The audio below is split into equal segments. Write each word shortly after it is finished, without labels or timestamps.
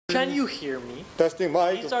Can you hear me? Testing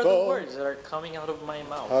microphone. These are the words that are coming out of my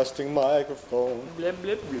mouth. Testing microphone. Blip,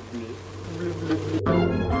 blip, blip, blip. Blip, blip, blip.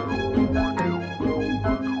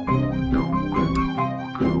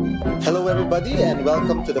 Hello everybody and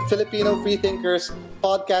welcome to the Filipino Freethinkers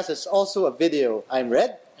podcast. It's also a video. I'm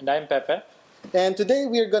Red. And I'm Pepe. And today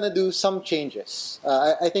we're going to do some changes.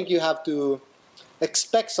 I think you have to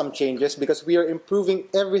expect some changes because we are improving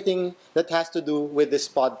everything that has to do with this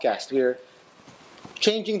podcast. We're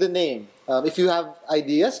changing the name. If you have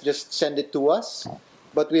ideas, just send it to us.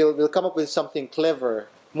 But we'll come up with something clever,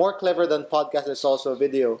 more clever than podcast. It's also a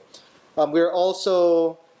video. We're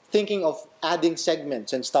also thinking of adding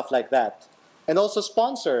segments and stuff like that. And also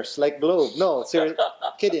sponsors like Globe. No, seriously,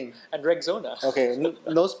 kidding. And Rexona. Okay,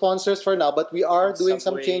 no sponsors for now, but we are doing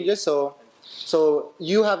some changes. So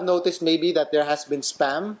you have noticed maybe that there has been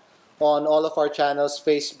spam on all of our channels,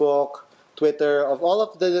 Facebook, Twitter, of all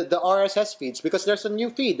of the RSS feeds, because there's a new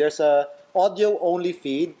feed. There's a audio only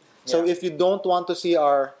feed. So if you don't want to see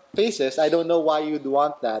our faces, I don't know why you'd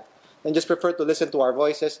want that, and just prefer to listen to our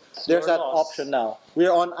voices, there's that option now.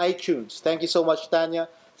 We're on iTunes. Thank you so much, Tanya,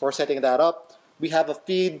 for setting that up. We have a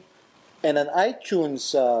feed and an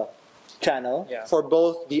iTunes channel for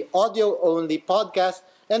both the audio only podcast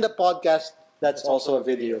and the podcast that's also a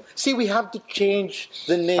video. See, we have to change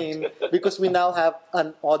the name because we now have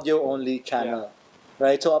an audio only channel.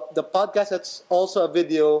 Right? So the podcast that's also a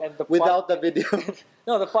video and without the video.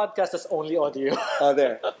 No, the podcast is only audio. Oh,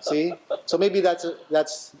 there. See? So maybe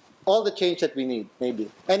that's all the change that we need,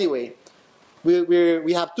 maybe. Anyway,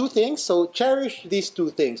 we have two things, so cherish these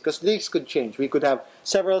two things because these could change. We could have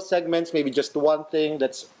several segments, maybe just one thing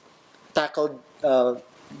that's tackled,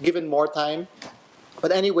 given more time.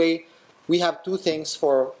 But anyway, we have two things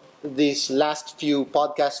for these last few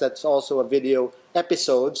podcasts that's also a video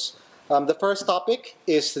episodes. The first topic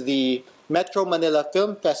is the Metro Manila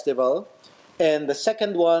Film Festival, and the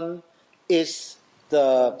second one is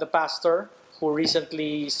the pastor who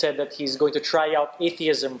recently said that he's going to try out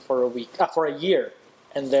atheism for a year,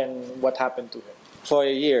 and then what happened to him. For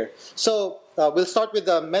a year. So we'll start with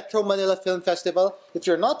the Metro Manila Film Festival. If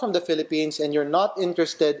you're not from the Philippines and you're not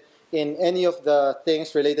interested in any of the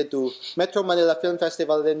things related to Metro Manila Film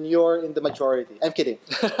Festival, then you're in the majority. I'm kidding.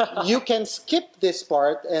 You can skip this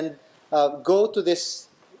part and go to this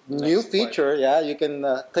new feature. Yeah, you can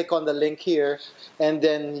click on the link here, and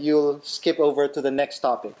then you'll skip over to the next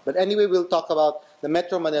topic. But anyway, we'll talk about the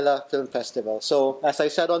Metro Manila Film Festival. So, as I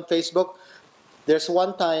said on Facebook, there's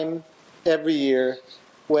one time every year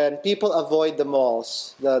when people avoid the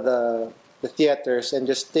malls, the theaters, and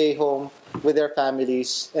just stay home with their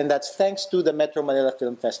families, and that's thanks to the Metro Manila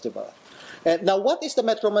Film Festival. And now, what is the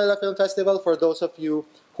Metro Manila Film Festival for those of you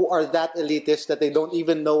who are that elitist that they don't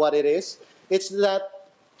even know what it is? It's that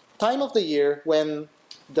time of the year when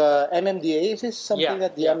the MMDA, is this something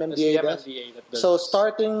that the MMDA does? So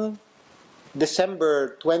starting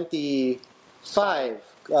December 25,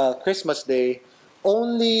 Christmas Day,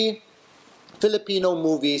 only Filipino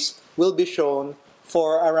movies will be shown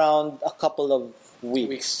for around a couple of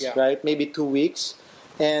weeks, right? Maybe 2 weeks.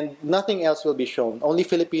 And nothing else will be shown. Only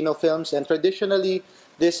Filipino films. And traditionally,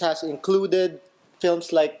 this has included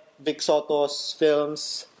films like Vic Soto's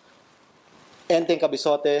films, Enteng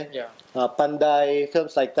Kabisote, Panday,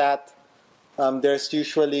 films like that. There's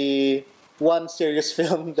usually one serious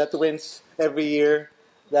film that wins every year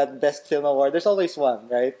that Best Film Award. There's always one,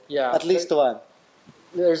 right? Yeah. At least one.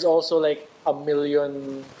 There's also like a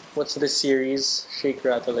million... What's the series? Shake,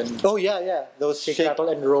 Rattle, and... Oh, yeah. Those Shake, Rattle,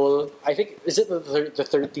 and Roll. I think... Is it the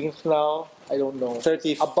 13th now? I don't know.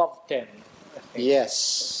 30th. Above 10. Yes.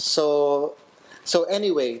 So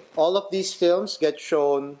anyway, all of these films get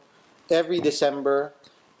shown every December.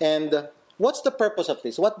 And what's the purpose of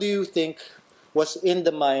this? What do you think was in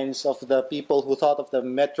the minds of the people who thought of the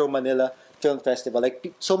Metro Manila Film Festival?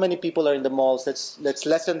 Like, so many people are in the malls. Let's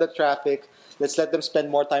lessen the traffic. Let's let them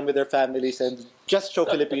spend more time with their families and just show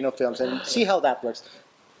Filipino films and see how that works.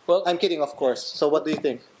 Well, I'm kidding, of course. So what do you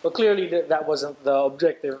think? Well, clearly that wasn't the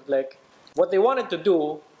objective. Like, what they wanted to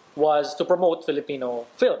do was to promote Filipino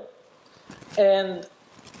film. And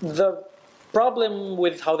the problem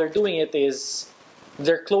with how they're doing it is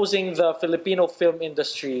they're closing the Filipino film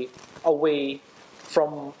industry away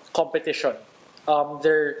from competition.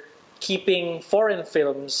 They're keeping foreign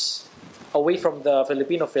films away from the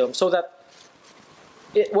Filipino film so that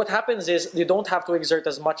what happens is you don't have to exert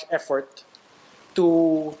as much effort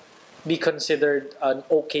to be considered an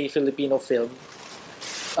okay Filipino film.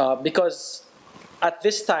 Because at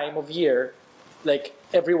this time of year, like,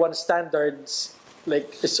 everyone's standards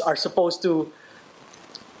are supposed to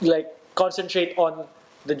concentrate on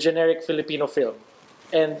the generic Filipino film.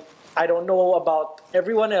 And I don't know about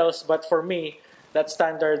everyone else, but for me, that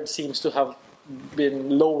standard seems to have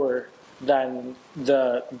been lower than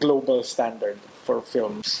the global standard for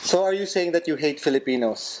films. So are you saying that you hate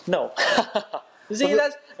Filipinos? No. You see,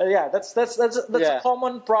 that's Yeah. a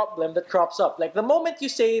common problem that crops up. Like the moment you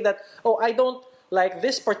say that, oh, I don't like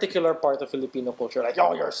this particular part of Filipino culture, like,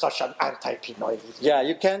 oh, you're such an anti-Pinoy. Yeah,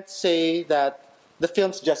 you can't say that the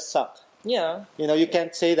films just suck. Yeah. You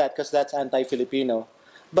can't say that because that's anti-Filipino.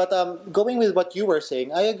 But going with what you were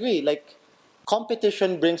saying, I agree. Like,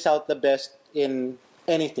 competition brings out the best in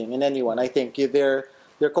anything, in anyone. I think they're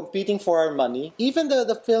competing for our money. Even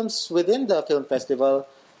the films within the film festival,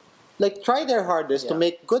 like, try their hardest to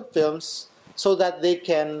make good films so that they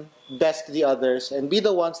can best the others and be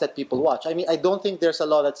the ones that people watch. I mean, I don't think there's a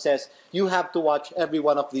law that says you have to watch every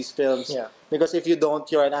one of these films. Yeah. Because if you don't,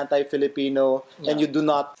 you're an anti-Filipino and you do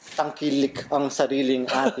not tangkilik ang sariling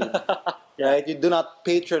atin. Right? You do not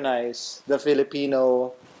patronize the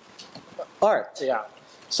Filipino art. Yeah.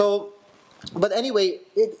 So, but anyway,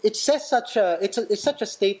 it says it's such a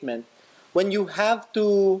statement when you have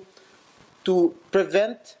to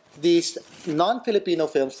prevent these non-Filipino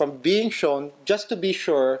films from being shown just to be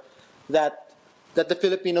sure that the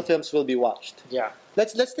Filipino films will be watched. Yeah.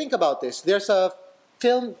 Let's think about this. There's a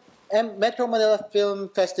Metro Manila Film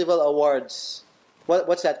Festival Awards.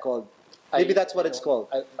 What's that called? Maybe that's what it's called.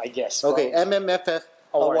 I guess. Okay, probably. MMFF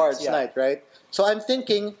Awards night, right? So I'm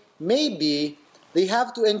thinking maybe they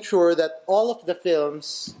have to ensure that all of the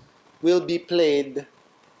films will be played,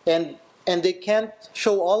 and they can't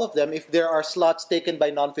show all of them if there are slots taken by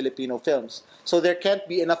non-Filipino films. So there can't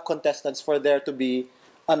be enough contestants for there to be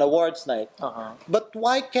an awards night. Uh-huh. But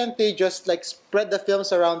why can't they just like spread the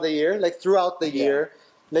films around the year, like throughout the year?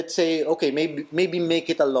 Let's say, okay, maybe make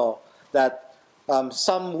it a law that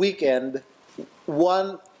some weekend,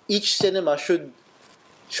 each cinema should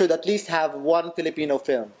at least have one Filipino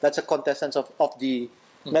film. That's a contestant of the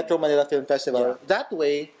Metro Manila Film Festival. Yeah. That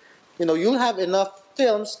way, you'll have enough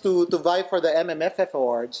films to vie for the MMFF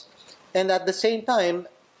awards, and at the same time,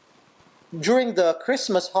 during the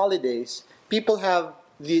Christmas holidays, people have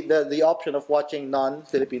the option of watching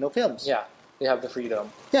non-Filipino films. Yeah, they have the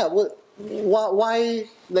freedom. Yeah, well, why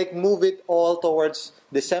like move it all towards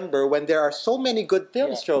December when there are so many good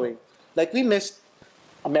films showing? Like we missed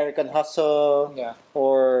American Hustle. Yeah.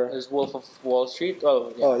 Or There's Wolf of Wall Street.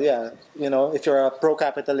 Oh, yeah. oh yeah, if you're a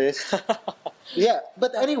pro-capitalist. Yeah,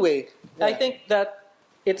 but anyway, I think that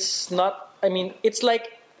it's not. I mean, it's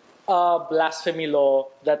like a blasphemy law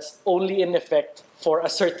that's only in effect for a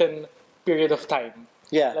certain period of time.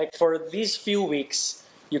 yeah, Like for these few weeks,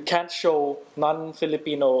 you can't show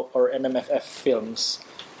non-Filipino or MMFF films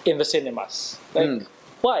in the cinemas. Like,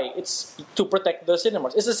 why? It's to protect the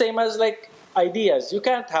cinemas. It's the same as like ideas. You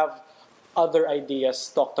can't have other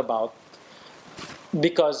ideas talked about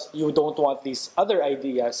because you don't want these other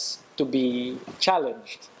ideas to be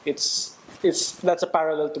challenged. That's a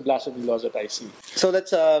parallel to blasphemy laws that I see. So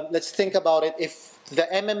let's think about it. If the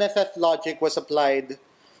MMFF logic was applied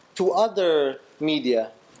to other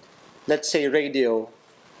media, let's say radio,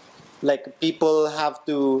 like people have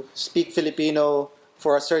to speak Filipino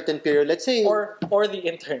for a certain period, let's say, Or the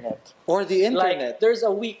internet. or the internet. Like there's a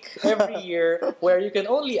week every year where you can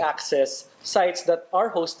only access sites that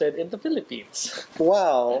are hosted in the Philippines.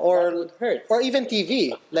 Wow, That would hurt. or even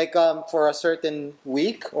TV. Like for a certain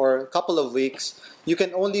week or a couple of weeks, you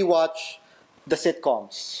can only watch the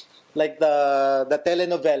sitcoms, like the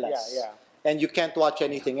telenovelas. Yeah. And you can't watch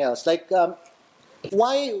anything else. Like,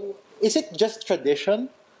 why is it just tradition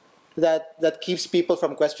that keeps people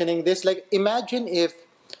from questioning this? Like, imagine if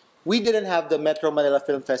we didn't have the Metro Manila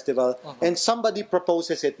Film Festival and somebody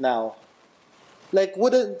proposes it now. Like,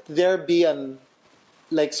 wouldn't there be an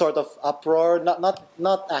like sort of uproar?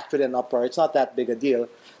 Not actually an uproar. It's not that big a deal.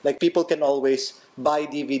 Like, people can always buy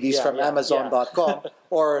DVDs from Amazon.com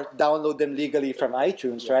or download them legally from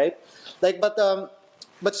iTunes, right? Like,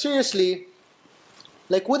 but seriously,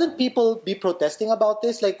 like, wouldn't people be protesting about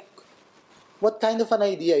this? Like, what kind of an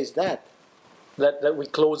idea is that? That we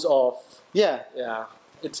close off. Yeah. Yeah.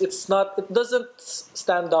 It's not. It doesn't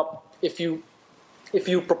stand up if you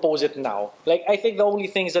propose it now. Like I think the only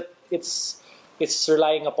things that it's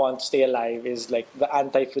relying upon to stay alive is like the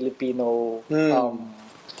anti-Filipino.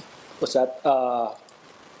 What's that?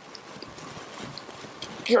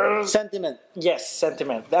 Sentiment. Yes,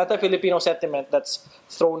 sentiment. The anti-Filipino sentiment that's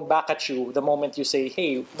thrown back at you the moment you say,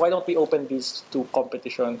 hey, why don't we open these to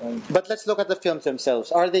competition? And But let's look at the films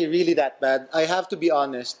themselves. Are they really that bad? I have to be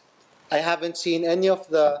honest. I haven't seen any of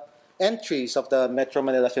the entries of the Metro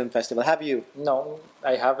Manila Film Festival. Have you? no,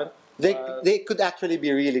 I haven't. They could actually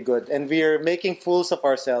be really good, and we're making fools of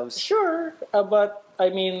ourselves. Sure, but I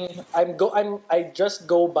mean, I just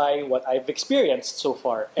go by what I've experienced so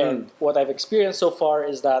far, and what I've experienced so far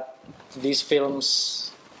is that these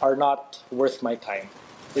films are not worth my time.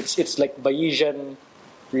 It's like Bayesian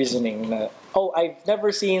reasoning. Na, oh, I've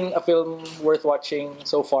never seen a film worth watching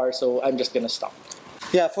so far, so I'm just gonna stop.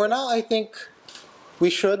 Yeah, for now, I think we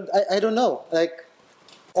should. I don't know. Like,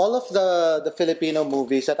 all of the Filipino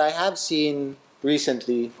movies that I have seen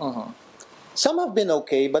recently, some have been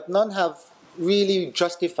okay, but none have really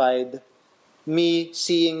justified me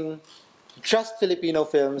seeing just Filipino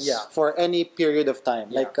films for any period of time.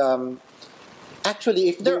 Yeah. Like, actually,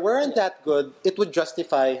 if they weren't that good, it would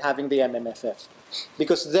justify having the MMFF.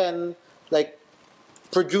 Because then, like,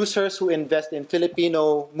 producers who invest in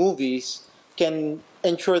Filipino movies can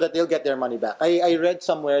ensure that they'll get their money back. I read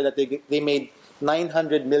somewhere that they made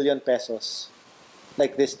 900 million pesos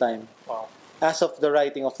like this time. Wow. As of the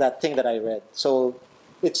writing of that thing that I read. So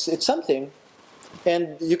it's something.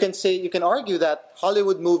 And you can argue that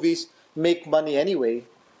Hollywood movies make money anyway,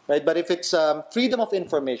 right? But if it's freedom of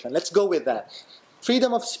information, let's go with that.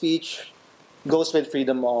 Freedom of speech goes with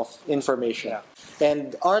freedom of information. Yeah.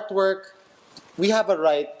 And artwork, we have a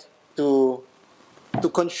right to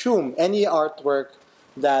consume any artwork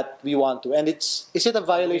that we want to. And is it a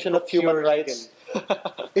violation of human rights?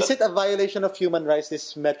 Is it a violation of human rights,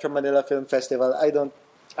 this Metro Manila Film Festival?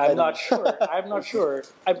 I'm not sure. I'm not sure.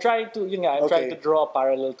 I'm trying to, trying to draw a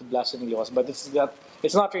parallel to Blasphemy Laws, but it's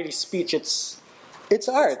not really speech. It's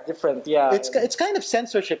art. Different. Yeah. It's kind of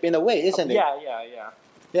censorship in a way, isn't it? Yeah.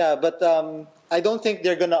 Yeah, but I don't think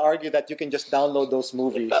they're gonna argue that you can just download those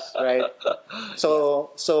movies, right?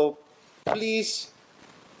 So please,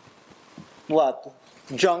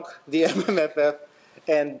 junk the MMFF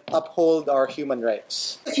and uphold our human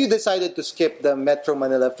rights. If you decided to skip the Metro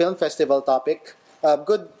Manila Film Festival topic,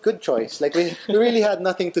 good choice. Like, we really had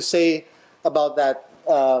nothing to say about that.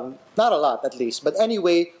 Not a lot, at least. But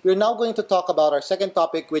anyway, we're now going to talk about our second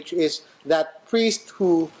topic, which is that priest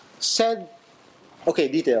who said... Okay,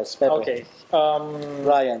 details, Pepe. Okay.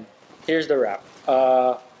 Ryan. Here's the wrap.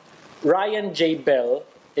 Ryan J. Bell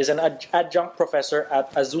is an adjunct professor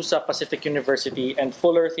at Azusa Pacific University and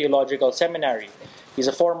Fuller Theological Seminary. He's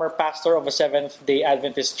a former pastor of a Seventh-day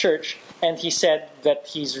Adventist church, and he said that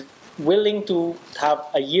he's willing to have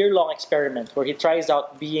a year-long experiment where he tries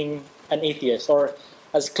out being an atheist, or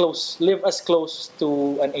live as close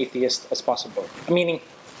to an atheist as possible. Meaning,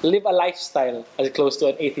 live a lifestyle as close to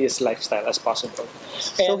an atheist lifestyle as possible.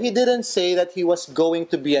 So he didn't say that he was going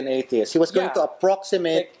to be an atheist. He was going to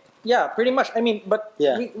approximate... pretty much. I mean, but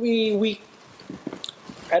we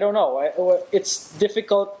I don't know. It's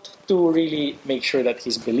difficult to really make sure that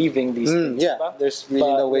he's believing these things. Yeah, there's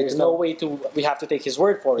really no way to know. No way to. We have to take his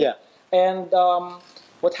word for it. Yeah. And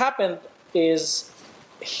what happened is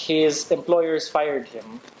his employers fired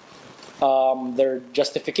him. Their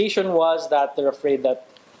justification was that they're afraid that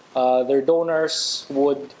their donors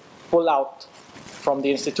would pull out from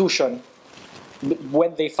the institution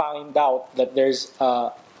when they find out that there's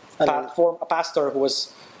a pastor who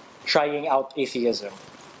was trying out atheism,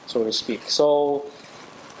 so to speak. So,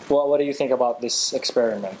 what do you think about this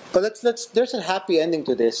experiment? Well, there's a happy ending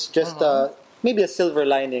to this. Just maybe a silver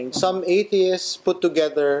lining. Some atheists put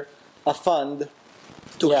together a fund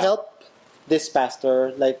to help this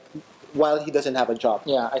pastor, like, while he doesn't have a job.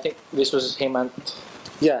 Yeah, I think this was Hemant.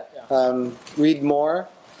 Yeah. Read more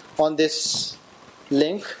on this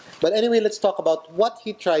link. But anyway, let's talk about what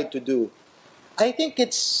he tried to do. I think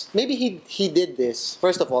maybe he did this.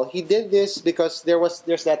 First of all, he did this because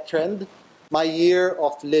there's that trend, my year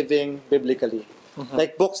of living biblically.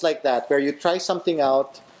 Like books like that, where you try something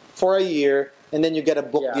out for a year and then you get a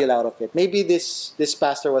book deal out of it. Maybe this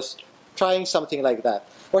pastor was trying something like that.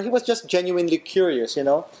 Or he was just genuinely curious,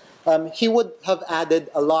 He would have added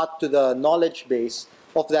a lot to the knowledge base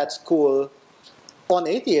of that school on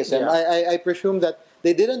atheism. Yeah. I presume that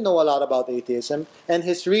they didn't know a lot about atheism, and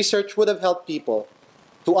his research would have helped people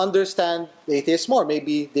to understand atheists more.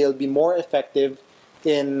 Maybe they'll be more effective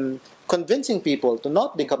in convincing people to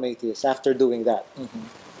not become atheists after doing that.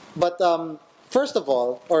 But first of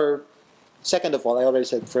all, or second of all, I already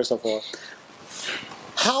said first of all,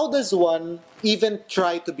 how does one even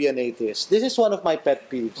try to be an atheist? This is one of my pet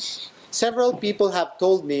peeves. Several people have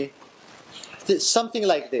told me something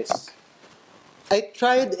like this. I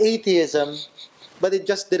tried atheism, but it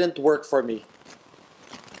just didn't work for me.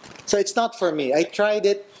 So it's not for me. I tried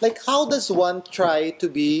it. Like, how does one try to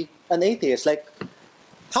be an atheist? Like,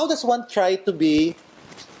 how does one try to be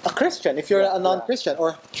a Christian if you're a non-Christian?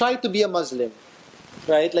 Or try to be a Muslim?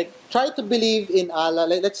 right? Like, try to believe in Allah.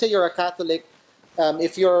 Like, let's say you're a Catholic.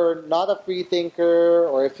 If you're not a free thinker,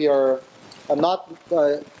 or if you're not,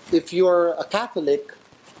 if you're a Catholic,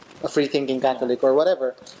 a free thinking Catholic or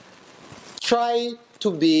whatever, try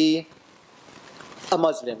to be a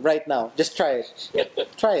Muslim right now. Just try it.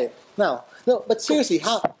 Try it now. No, but seriously,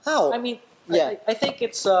 how? How? I mean, Yeah. I think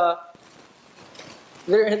it's there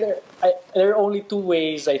are only two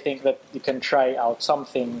ways I think that you can try out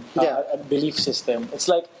something, Yeah. a belief system. It's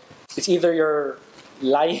like it's either you're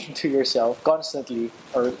lying to yourself constantly,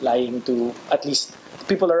 or lying to at least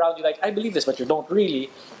people around you. Like, I believe this, but you don't really.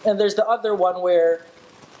 And there's the other one where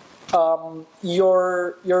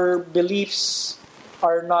your beliefs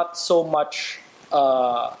are not so much,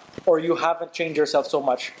 or you haven't changed yourself so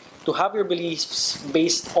much to have your beliefs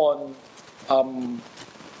based on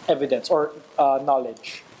evidence or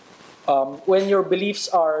knowledge. When your beliefs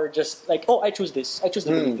are just like, oh, I choose this, I choose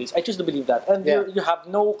to believe this, I choose to believe that, and you have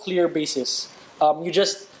no clear basis.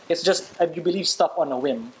 It's just you believe stuff on a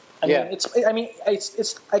whim. I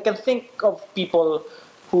can think of people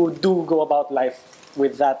who do go about life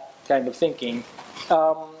with that kind of thinking.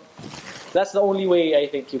 That's the only way I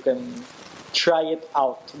think you can try it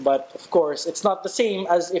out. But of course, it's not the same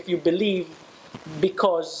as if you believe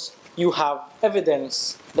because you have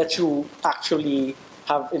evidence that you actually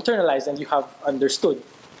have internalized and you have understood,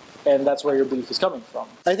 and that's where your belief is coming from.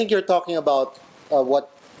 I think you're talking about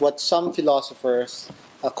what some philosophers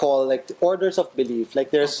call like the orders of belief.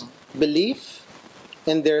 Like, there's belief,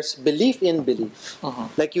 and there's belief in belief.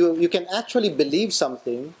 Like, you can actually believe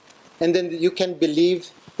something, and then you can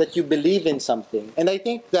believe that you believe in something. And I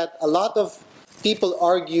think that a lot of people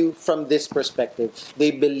argue from this perspective.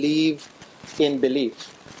 They believe in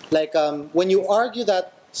belief. Like, when you argue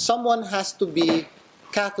that someone has to be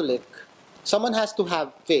Catholic, someone has to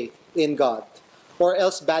have faith in God, or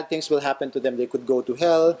else bad things will happen to them. They could go to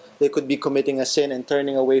hell, they could be committing a sin and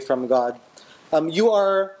turning away from God. You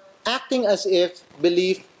are acting as if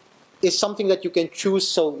belief is something that you can choose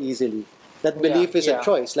so easily. That belief is a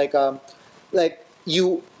choice. Like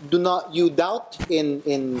you doubt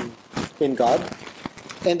in God,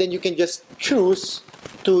 and then you can just choose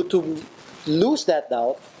to lose that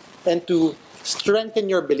doubt and to strengthen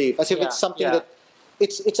your belief, as if it's something that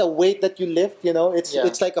it's a weight that you lift.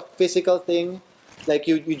 It's like a physical thing. Like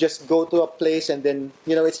you just go to a place, and then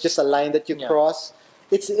it's just a line that you cross.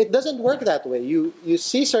 It doesn't work that way. You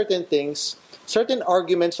see certain things, certain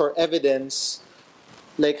arguments or evidence,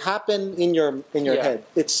 like happen in your head.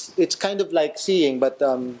 It's kind of like seeing, but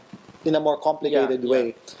in a more complicated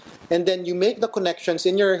way. And then you make the connections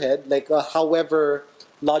in your head, like however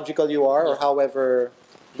logical you are, or however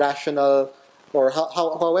rational, or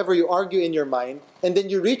however you argue in your mind, and then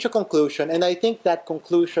you reach a conclusion. And I think that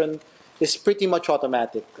conclusion is pretty much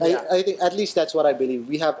automatic. I think, at least that's what I believe.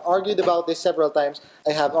 We have argued about this several times.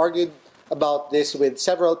 I have argued about this with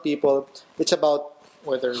several people. It's about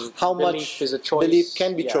whether how belief much is a choice. Belief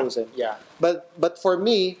can be chosen. But for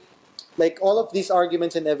me, like, all of these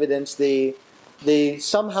arguments and evidence, they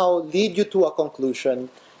somehow lead you to a conclusion,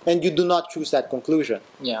 and you do not choose that conclusion.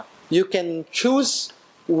 You can choose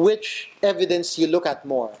which evidence you look at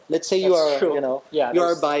more. Let's say you are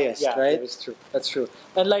biased, right? That's true.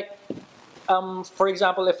 And like, for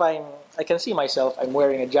example, if I can see myself, I'm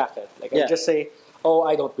wearing a jacket. Like, I just say, oh,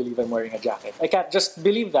 I don't believe I'm wearing a jacket. I can't just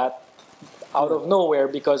believe that out of nowhere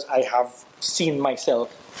because I have seen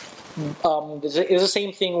myself. It's the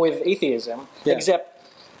same thing with atheism, except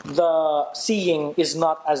the seeing is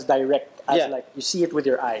not as direct as like you see it with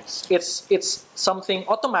your eyes. It's something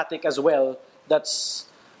automatic as well. That's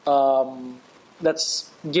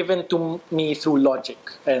given to me through logic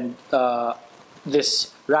and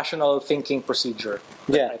this rational thinking procedure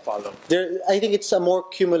that I follow. I think it's a more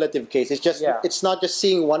cumulative case. It's just it's not just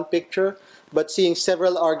seeing one picture, but seeing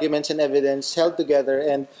several arguments and evidence held together,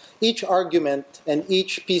 and each argument and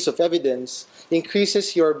each piece of evidence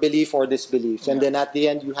increases your belief or disbelief. And then at the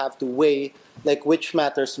end, you have to weigh like which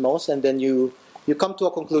matters most, and then you come to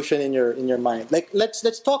a conclusion in your mind. Like, let's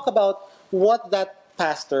talk about what that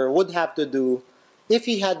pastor would have to do if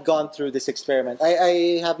he had gone through this experiment.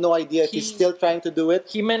 I have no idea if he's still trying to do it.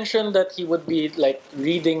 He mentioned that he would be like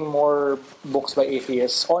reading more books by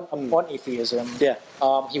atheists on atheism.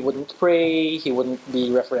 He wouldn't pray. He wouldn't be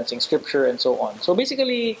referencing scripture and so on. So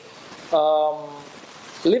basically,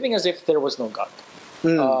 living as if there was no God,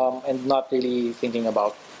 and not really thinking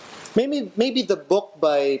about. Maybe the book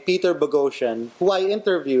by Peter Boghossian, who I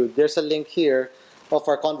interviewed. There's a link here of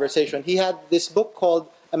our conversation. He had this book called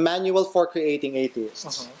A Manual for Creating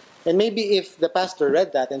Atheists. And maybe if the pastor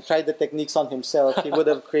read that and tried the techniques on himself, he would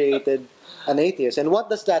have created an atheist. And what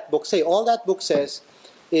does that book say? All that book says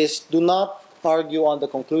is do not argue on the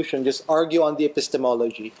conclusion, just argue on the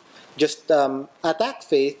epistemology. Just attack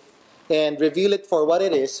faith and reveal it for what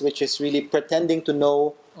it is, which is really pretending to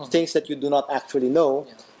know things that you do not actually know,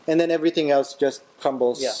 and then everything else just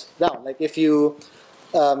crumbles down. Like if you,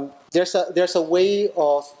 there's a way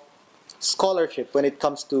of scholarship when it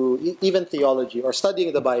comes to even theology or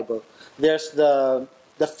studying the Bible. There's the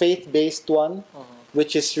faith-based one,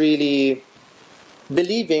 which is really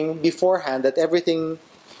believing beforehand that everything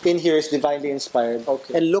in here is divinely inspired,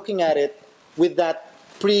 and looking at it with that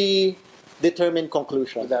predetermined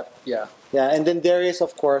conclusion. And then there is,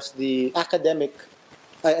 of course, the academic.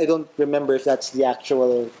 I don't remember if that's the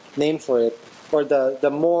actual name for it, or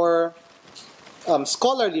the more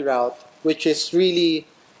scholarly route, which is really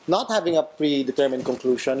not having a predetermined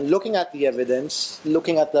conclusion, looking at the evidence,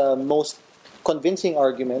 looking at the most convincing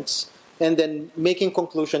arguments, and then making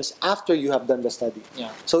conclusions after you have done the study.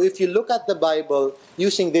 So if you look at the Bible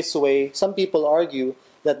using this way, some people argue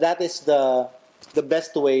that that is the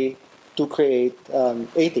best way to create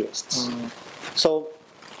atheists. So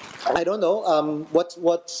I don't know.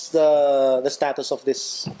 What's the status of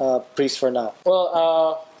this priest for now?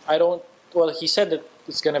 Well, I don't. Well, he said that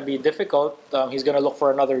it's going to be difficult. He's going to look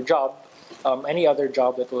for another job, any other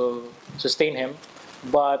job that will sustain him.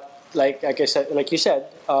 But like I said, like you said,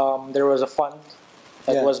 there was a fund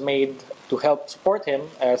that was made to help support him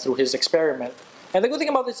through his experiment. And the good thing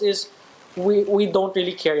about this is we don't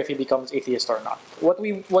really care if he becomes atheist or not.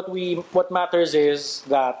 What matters is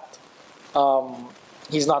that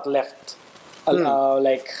he's not left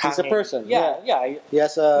like hanging. He's a person. Yeah.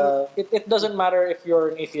 Yes. It doesn't matter if you're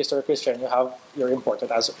an atheist or a Christian. You're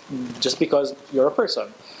important as just because you're a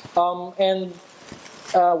person. And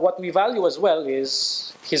what we value as well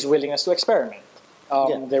is his willingness to experiment.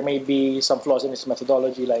 There may be some flaws in his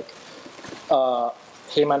methodology, like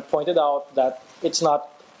Heyman pointed out that it's not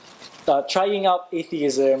trying out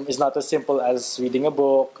atheism is not as simple as reading a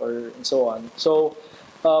book and so on. So,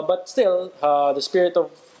 but still, the spirit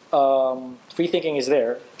of free thinking is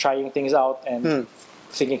there, trying things out and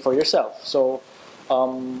thinking for yourself. So,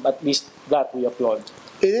 at least that we applaud.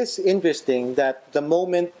 It is interesting that the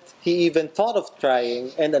moment he even thought of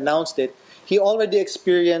trying and announced it, he already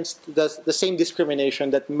experienced the same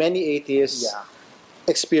discrimination that many atheists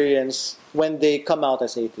experience when they come out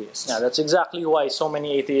as atheists. Yeah, that's exactly why so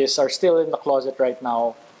many atheists are still in the closet right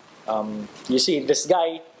now. You see, this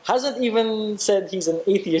guy hasn't even said he's an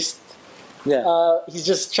atheist. He's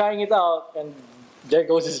just trying it out, and there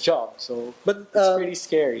goes his job. So, but it's pretty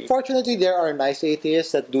scary. Fortunately, there are nice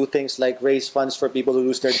atheists that do things like raise funds for people who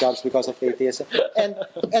lose their jobs because of atheism.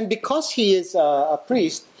 And because he is a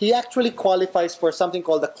priest, he actually qualifies for something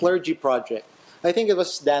called the Clergy Project. I think it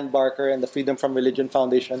was Dan Barker and the Freedom from Religion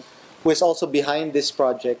Foundation who is also behind this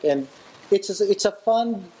project. And it's a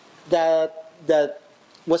fund that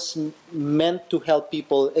was meant to help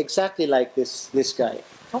people exactly like this guy.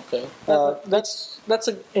 Okay, that's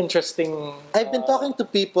an interesting. I've been talking to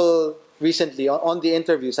people recently on the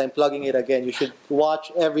interviews. I'm plugging it again. You should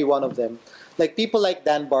watch every one of them. Like people like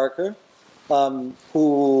Dan Barker,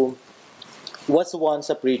 who was once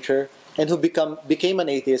a preacher and who became an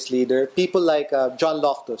atheist leader. People like John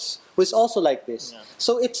Loftus, who is also like this.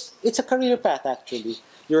 So it's a career path actually.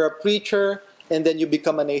 You're a preacher, and then you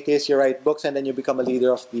become an atheist. You write books, and then you become a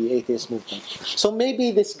leader of the atheist movement. So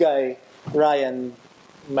maybe this guy Ryan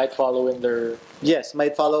might follow in their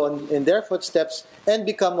in their footsteps and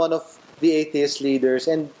become one of the atheist leaders,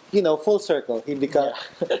 and full circle he becomes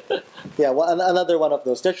another one of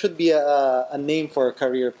those. There should be a name for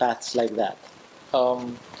career paths like that.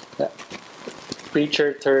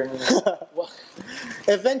 Preacher turn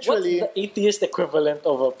eventually what's the atheist equivalent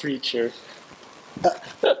of a preacher?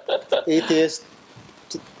 Atheist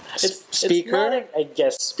speaker, it's not, I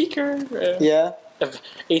guess speaker.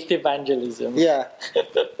 Atheist evangelism.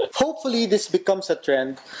 Hopefully this becomes a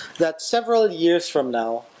trend that several years from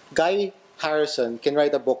now, Guy Harrison can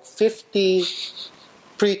write a book, 50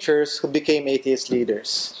 preachers who became atheist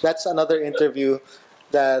leaders. That's another interview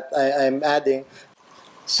that I'm adding.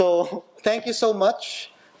 So thank you so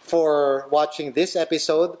much for watching this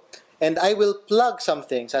episode. And I will plug some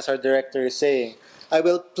things, as our director is saying. I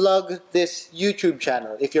will plug this YouTube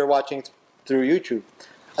channel if you're watching through YouTube.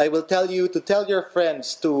 I will tell you to tell your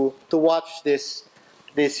friends to watch this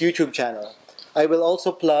YouTube channel. I will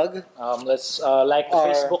also plug. Let's like the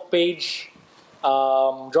Facebook page.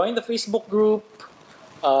 Join the Facebook group.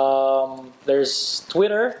 There's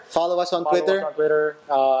Twitter. Follow us on Twitter.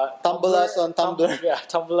 Tumble us on Tumblr.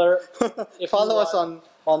 Tumblr. Follow us on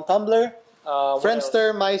Tumblr.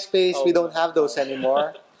 Friendster, MySpace. We don't have those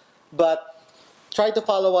anymore. But try to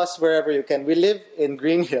follow us wherever you can. We live in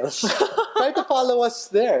Green Hills. Try to follow us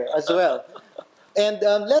there as well. And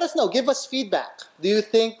let us know. Give us feedback. Do you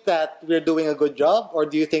think that we're doing a good job? Or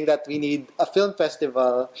do you think that we need a film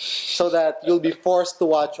festival so that you'll be forced to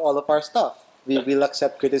watch all of our stuff? We will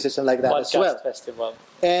accept criticism like that as well. Podcast festival.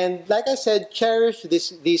 And like I said, cherish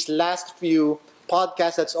these last few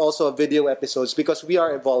podcasts that's also video episodes because we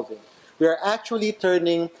are evolving. We are actually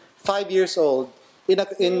turning 5 years old in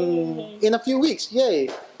a few weeks. Yay!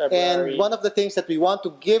 February. And one of the things that we want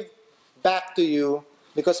to give back to you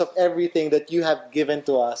because of everything that you have given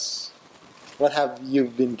to us. What have you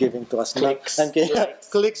been giving to us? Clicks. Likes,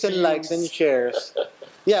 clicks and views. likes and shares.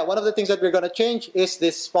 Yeah, one of the things that we're going to change is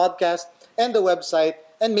this podcast and the website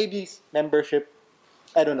and maybe membership.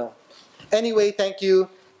 I don't know. Anyway, thank you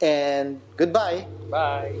and goodbye.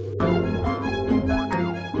 Bye.